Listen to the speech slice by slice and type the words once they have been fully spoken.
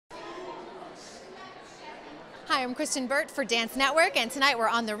Hi, I'm Kristyn Burtt for Dance Network, and tonight we're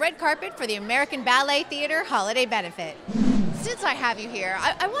on the red carpet for the American Ballet Theatre Holiday Benefit. Since I have you here,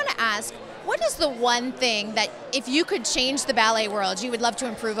 I want to ask, what is the one thing that if you could change the ballet world, you would love to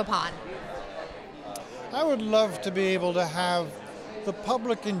improve upon? I would love to be able to have the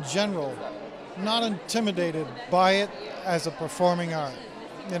public in general not intimidated by it as a performing art.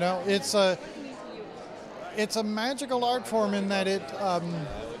 You know, it's a magical art form in that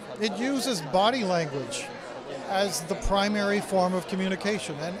it uses body language as the primary form of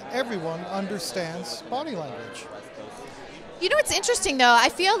communication, and everyone understands body language. You know, it's interesting though, I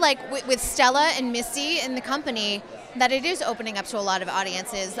feel like with Stella and Misty in the company, that it is opening up to a lot of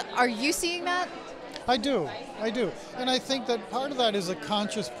audiences. Are you seeing that? I do. And I think that part of that is a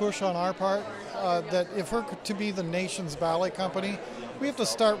conscious push on our part, that if we're to be the nation's ballet company, we have to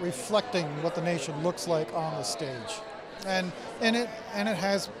start reflecting what the nation looks like on the stage. And it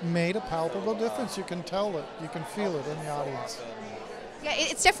has made a palpable difference. You can tell it, you can feel it in the audience. Yeah,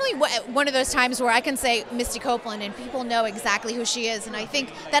 it's definitely one of those times where I can say Misty Copeland and people know exactly who she is, and I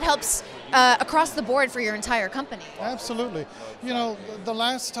think that helps across the board for your entire company. Absolutely. You know, the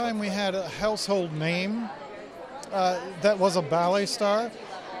last time we had a household name that was a ballet star,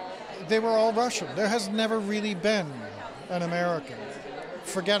 they were all Russian. There has never really been an American,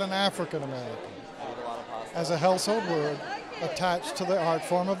 forget an African American, as a household word attached to the art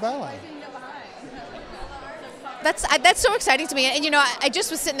form of ballet. That's so exciting to me, and you know, I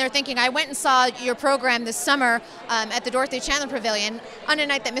just was sitting there thinking, I went and saw your program this summer at the Dorothy Chandler Pavilion on a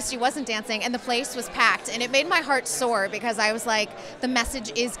night that Misty wasn't dancing, and the place was packed, and it made my heart soar because I was like, the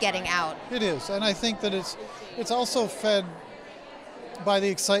message is getting out. It is, and I think that it's also fed by the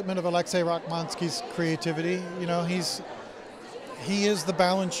excitement of Alexei Rachmansky's creativity. You know, he is the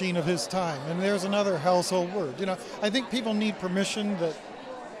Balanchine of his time, and there's another household word. You know, I think people need permission that,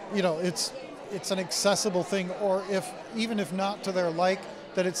 you know, it's an accessible thing, or even if not to their like,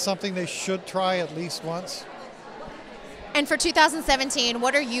 that it's something they should try at least once. And for 2017,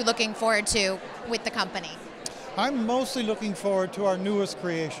 what are you looking forward to with the company? I'm mostly looking forward to our newest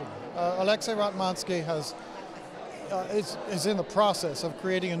creation. Alexei Rachmansky is in the process of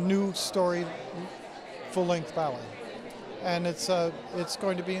creating a new story, full-length ballet. And it's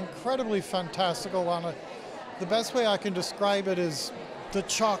going to be incredibly fantastical. The best way I can describe it is the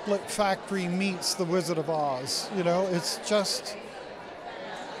Chocolate Factory meets the Wizard of Oz. You know,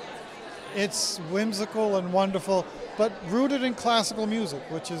 it's whimsical and wonderful, but rooted in classical music,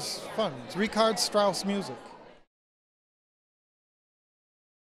 which is fun. It's Richard Strauss music.